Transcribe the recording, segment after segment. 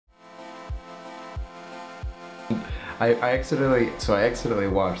I accidentally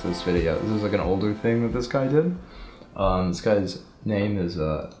watched this video. This is like an older thing that this guy did. This guy's name is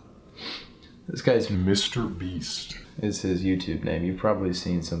Mr. Beast. Is his YouTube name. You've probably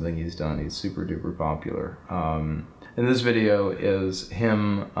seen something he's done. He's super duper popular. And this video is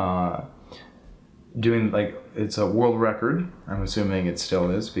him doing, like, it's a world record. I'm assuming it still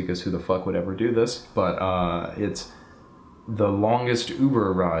is, because who the fuck would ever do this? But it's the longest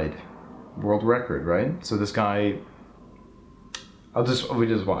Uber ride world record, right? So this guy, we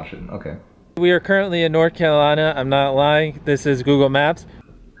just watch it. Okay. We are currently in North Carolina. I'm not lying. This is Google Maps.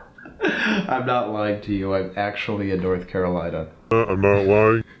 I'm not lying to you. I'm actually in North Carolina. I'm not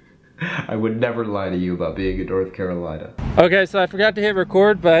lying. I would never lie to you about being in North Carolina. Okay, so I forgot to hit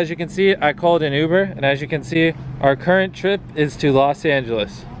record, but as you can see, I called an Uber, and as you can see, our current trip is to Los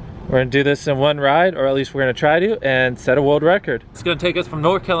Angeles. We're gonna do this in one ride, or at least we're gonna try to, and set a world record. It's gonna take us from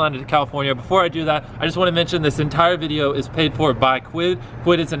North Carolina to California. Before I do that, I just wanna mention this entire video is paid for by Quid.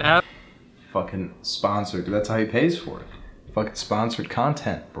 Quid is an app. Fucking sponsored. That's how he pays for it. Fucking sponsored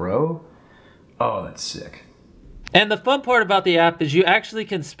content, bro. Oh, that's sick. And the fun part about the app is you actually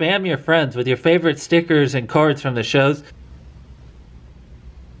can spam your friends with your favorite stickers and cards from the shows.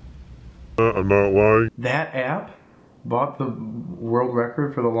 I'm not lying. That app bought the world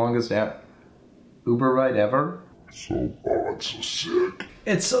record for the longest app Uber ride ever. So, oh, it's so sick.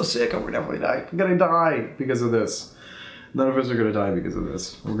 It's so sick, and we're definitely dying. I'm gonna die because of this. None of us are gonna die because of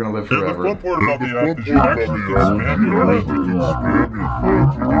this. We're gonna live forever. The fun part about the app is you actually can spam your friends with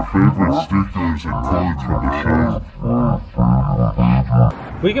your favorite stickers and codes from the show.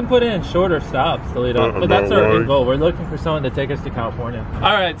 We can put in shorter stops to lead up, but that's our end goal. We're looking for someone to take us to California.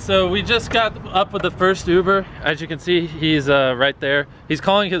 All right, so we just got up with the first Uber. As you can see, he's right there. He's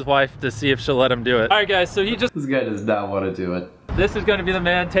calling his wife to see if she'll let him do it. All right, guys, so This guy does not want to do it. This is going to be the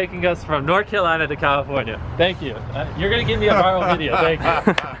man taking us from North Carolina to California. Thank you. You're going to give me a viral video. Thank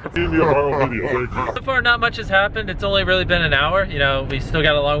you. Give me a viral video. Thank you. So far, not much has happened. It's only really been an hour. You know, we still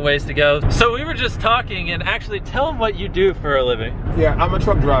got a long ways to go. So we were just talking, and actually tell him what you do for a living. Yeah, I'm a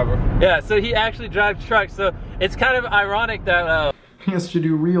truck driver. Yeah, so he actually drives trucks. So it's kind of ironic that he has to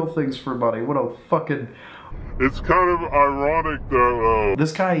do real things for money. What a fucking... It's kind of ironic that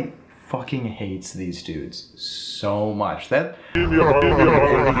this guy fucking hates these dudes so much. That... Give me a viral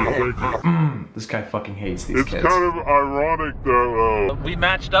video. Thank you. This guy fucking hates these kids. It's kind of ironic that we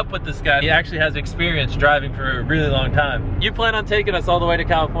matched up with this guy. He actually has experience driving for a really long time. You plan on taking us all the way to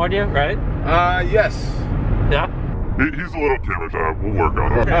California, right? Yes. Yeah? He's a little camera shy. We'll work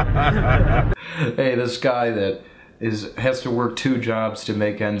on it. Hey, this guy that has to work 2 jobs to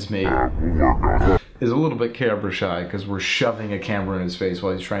make ends meet is a little bit camera shy because we're shoving a camera in his face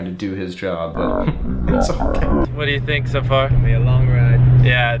while he's trying to do his job, but it's okay. What do you think so far? It'll be a long ride.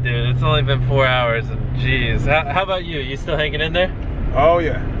 Yeah, dude, it's only been 4 hours, and jeez. How about you? You still hanging in there? Oh,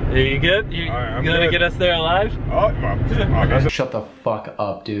 yeah. Are you good? You I'm gonna good. get us there alive? Oh, Shut the fuck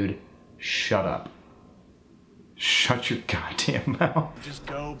up, dude. Shut up. Shut your goddamn mouth. Just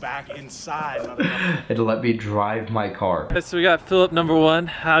go back inside, And let me drive my car. So we got Philip number 1.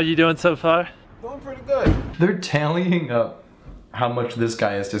 How you doing so far? Doing pretty good. They're tallying up how much this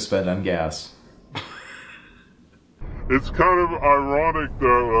guy has to spend on gas. It's kind of ironic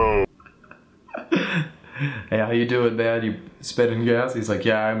that Hey, how you doing, man? You spending gas? He's like,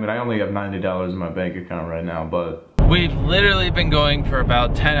 yeah, I mean, I only have $90 in my bank account right now, but... We've literally been going for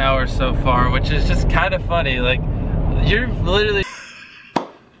about 10 hours so far, which is just kind of funny. Like, you're literally...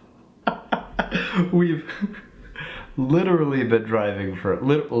 We've literally been driving for...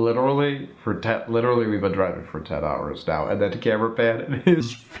 Literally we've been driving for 10 hours now, and then the camera pan and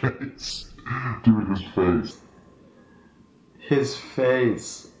his face. Dude, his face. His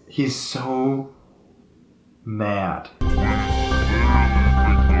face. He's so mad.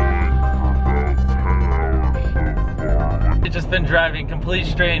 We've just been driving complete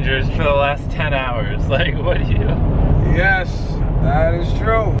strangers for the last 10 hours. Like, what do you... Yes, that is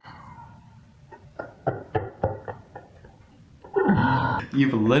true.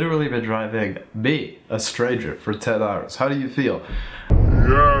 You've literally been driving me, a stranger, for 10 hours. How do you feel?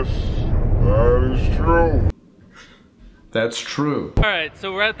 Yes, that is true. That's true. Alright,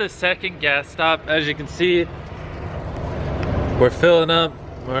 so we're at the second gas stop. As you can see, we're filling up.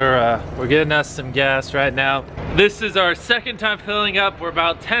 We're getting us some gas right now. This is our second time filling up. We're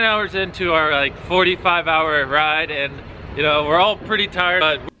about 10 hours into our like 45-hour ride, and you know, we're all pretty tired,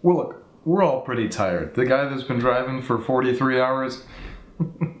 but Well, look, we're all pretty tired. The guy that's been driving for 43 hours,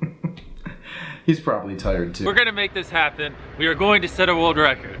 he's probably tired too. we're gonna make this happen. We are going to set a world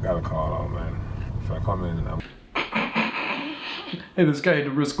record. Gotta call out, man. If I come in and I'm... Hey, this guy had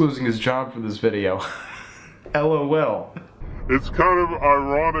to risk losing his job for this video. LOL. It's kind of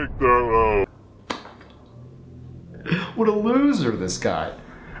ironic that, What a loser, this guy.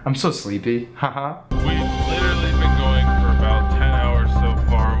 I'm so sleepy. Haha. We've literally been going for about 10 hours so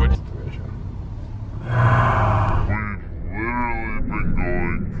far, which... we've literally been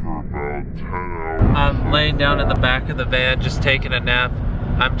going for about 10 hours. I'm laying down in the back of the van, just taking a nap.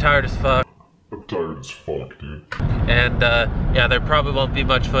 I'm tired as fuck. I'm tired as fuck, dude. And yeah, there probably won't be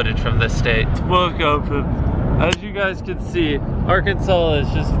much footage from this state. Woke up and as you guys can see, Arkansas is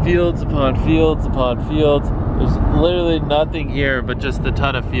just fields upon fields upon fields. There's literally nothing here but just a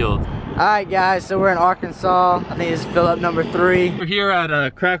ton of fields. Alright guys, so we're in Arkansas. I think this is fill up number 3. We're here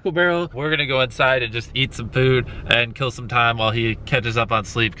at Crackle Barrel. We're gonna go inside and just eat some food and kill some time while he catches up on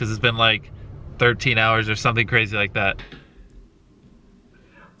sleep because it's been like 13 hours or something crazy like that.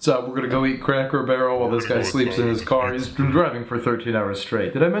 So we're gonna go eat Cracker Barrel while this guy sleeps in his car. He's been driving for 13 hours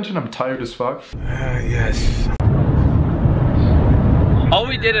straight. Did I mention I'm tired as fuck? Yes. All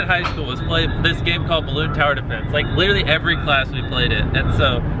we did in high school was play this game called Balloon Tower Defense. Like literally every class we played it. And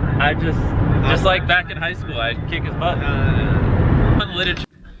so I just like back in high school, I'd kick his butt. On literature.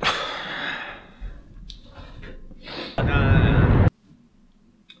 All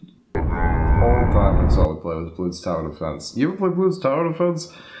the time that's all we play was Bloons Tower Defense. You ever play Bloons Tower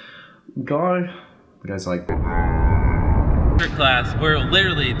Defense? Guy? The guy's like... class where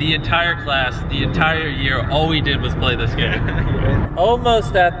literally the entire class, the entire year, all we did was play this game.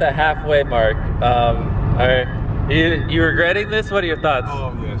 Almost at the halfway mark. Are you regretting this? What are your thoughts?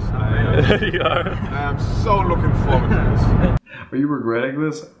 Oh yes, I am. You are? I am so looking forward to this. Are you regretting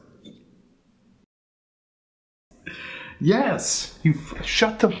this? Yes!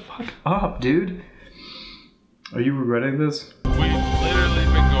 Shut the fuck up, dude. Are you regretting this? We've literally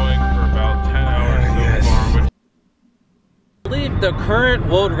been going for about 10 hours so far. I believe the current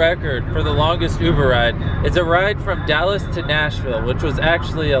world record for the longest Uber ride is a ride from Dallas to Nashville, which was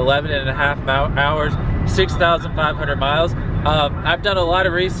actually 11 and a half hours, 6,500 miles. I've done a lot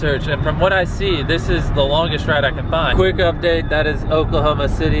of research, and from what I see, this is the longest ride I can find. Quick update, that is Oklahoma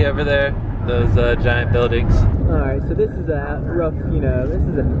City over there, those giant buildings. Alright, so this is a rough, this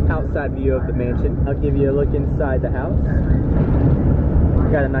is an outside view of the mansion. I'll give you a look inside the house.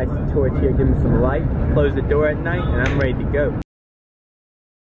 Got a nice torch here, give me some light. Close the door at night, and I'm ready to go.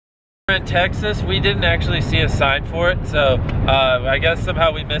 We're in Texas. We didn't actually see a sign for it, so I guess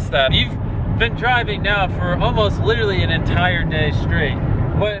somehow we missed that. You've been driving now for almost literally an entire day straight.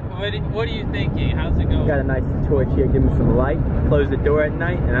 What are you thinking? How's it going? Got a nice torch here, give me some light. Close the door at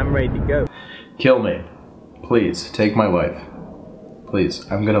night, and I'm ready to go. Kill me. Please, take my life. Please,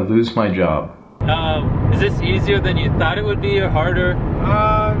 I'm gonna lose my job. Is this easier than you thought it would be, or harder?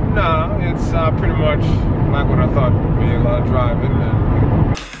 No, it's pretty much like what I thought it would be. A lot of driving.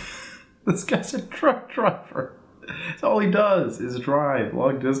 This guy's a truck driver. That's all he does is drive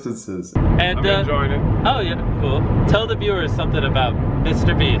long distances. And I'm enjoying it. Oh yeah, cool. Tell the viewers something about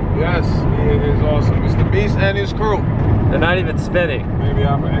Mr. Beast. Yes, he is awesome. Mr. Beast and his crew. They're not even spinning. Maybe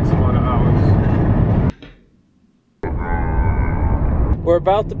out for X amount of hours. We're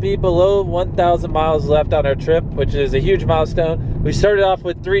about to be below 1,000 miles left on our trip, which is a huge milestone. We started off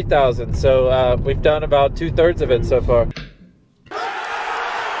with 3,000, so we've done about 2/3 of it so far.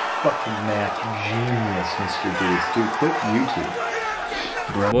 Fucking Matt, genius, Mr. Beast. Dude, quit YouTube.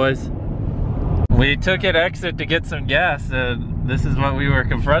 Bro. Boys, we took an exit to get some gas, and this is what we were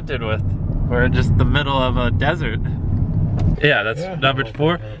confronted with. We're in just the middle of a desert. Yeah, that's number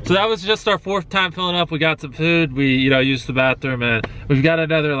 4. So that was just our 4th time filling up. We got some food, we used the bathroom, and we've got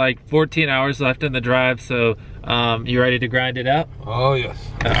another like 14 hours left in the drive, so you ready to grind it out? Oh yes.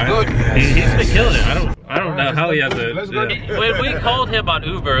 Good. He's been killing it. I don't know how he has it. When we called him on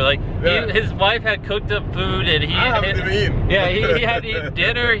Uber, like his wife had cooked up food, and he had to eat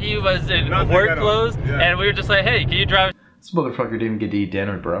dinner. He was in work clothes, and we were just like, hey, can you drive? This motherfucker didn't even get to eat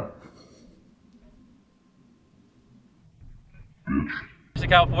dinner, bro. To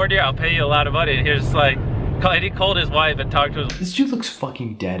California, I'll pay you a lot of money. And he was just like, he called his wife and talked to his. This dude looks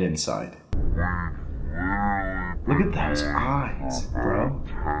fucking dead inside. Look at those eyes, bro.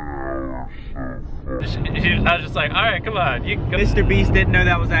 I was just like, all right, come on. You go. Mr. Beast didn't know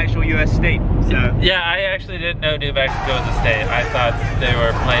that was actual U.S. state, so. Yeah, I actually didn't know New Mexico was a state. I thought they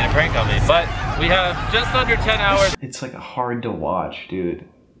were playing a prank on me. But we have just under 10 hours. It's like hard to watch, dude.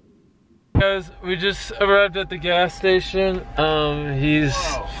 Guys, we just arrived at the gas station. He's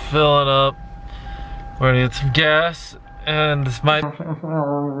filling up. We're gonna get some gas, and this might.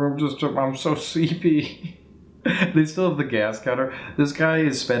 I'm so sleepy. They still have the gas counter. This guy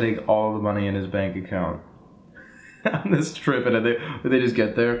is spending all the money in his bank account on this trip, and they just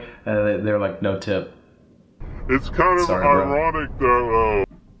get there and they're like, no tip. It's kind of Sorry, bro. ironic that,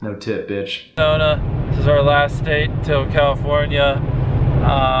 No tip, bitch. Arizona. This is our last state till California.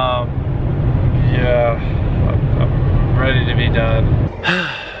 Yeah, I'm ready to be done.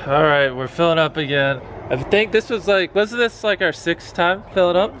 All right, we're filling up again. I think this was like, wasn't this like our 6th time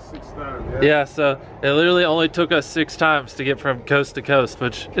filling up? 6th time, Yeah, so it literally only took us 6 times to get from coast to coast,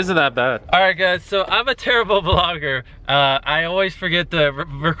 which isn't that bad. All right, guys, so I'm a terrible vlogger. I always forget to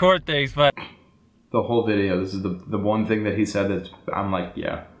record things, but The whole video, this is the one thing that he said that I'm like,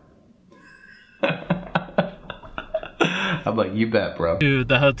 yeah. I'm like, you bet, bro. to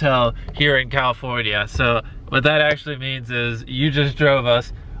the hotel here in California. So what that actually means is you just drove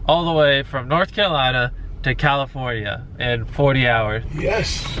us all the way from North Carolina to California in 40 hours.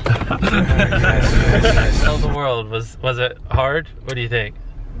 Yes. Tell the world, was it hard? What do you think?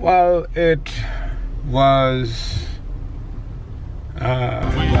 Well, it was.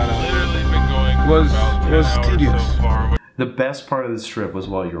 Literally been going was tedious. The best part of this trip was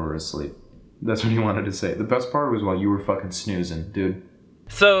while you were asleep. That's what he wanted to say. The best part was while you were fucking snoozing, dude.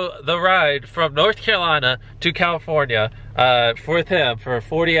 So the ride from North Carolina to California with him for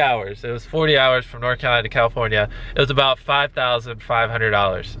 40 hours. It was 40 hours from North Carolina to California. It was about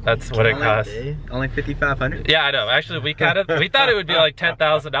 $5,500. That's what it cost. Only $5,500. Yeah, I know. Actually, we thought it would be like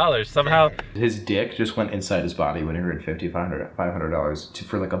 $10,000 somehow. His dick just went inside his body when he heard $500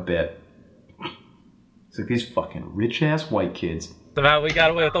 for like a bit. It's like these fucking rich ass white kids. Somehow we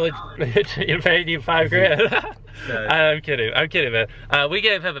got away with only paying you $5,000. I'm kidding, man. We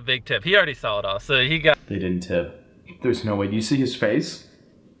gave him a big tip. He already saw it all, so he got. They didn't tip. There's no way. Do you see his face?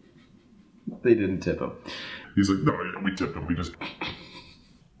 They didn't tip him. he's like, no, yeah, we tipped him. We just,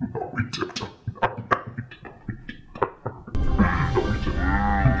 no, we tipped him.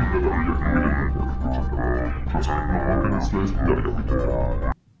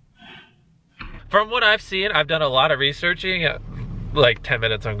 From what I've seen, I've done a lot of researching. Like 10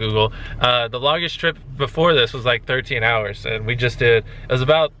 minutes on Google. The longest trip before this was like 13 hours, and we just did. It was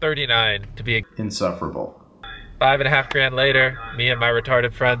about 39 to be. Insufferable. $5.5 grand later, me and my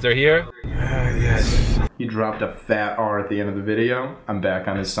retarded friends are here. Yes. He dropped a fat R at the end of the video. I'm back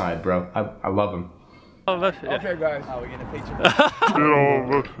on his side, bro. I love him. Okay, guys. Oh, we're gonna pay you.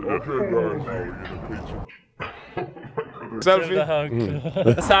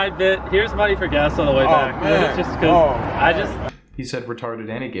 Selfie. Side bit. Here's money for gas on the way back. man. It's just because I just. He said retarded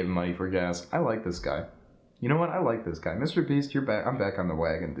and he gave him money for gas. I like this guy. You know what? I like this guy. Mr. Beast, you're back. I'm back on the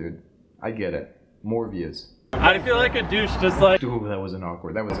wagon, dude. I get it. More views. I feel like a douche just like. Ooh, that wasn't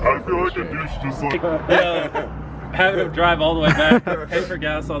awkward. That was I feel like a douche just like, Having him drive all the way back, pay for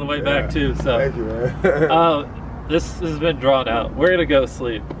gas on the way back too. So. Thank you, man. This has been drawn out. We're gonna go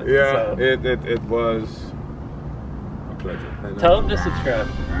sleep. Yeah, So, it was a pleasure. And, tell them to subscribe.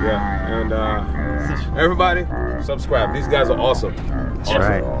 yeah, and everybody, subscribe. These guys are awesome. That's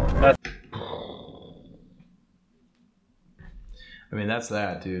right. I mean, that's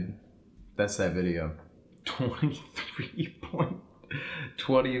that, dude. That's that video.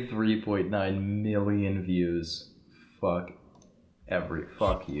 23.9 million views. Fuck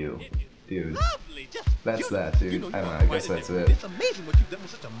you, dude. That's that, dude. I don't know. I guess that's it. It's amazing what you've done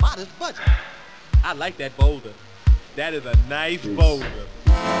with such a modest budget. I like that boulder. That is a nice boulder.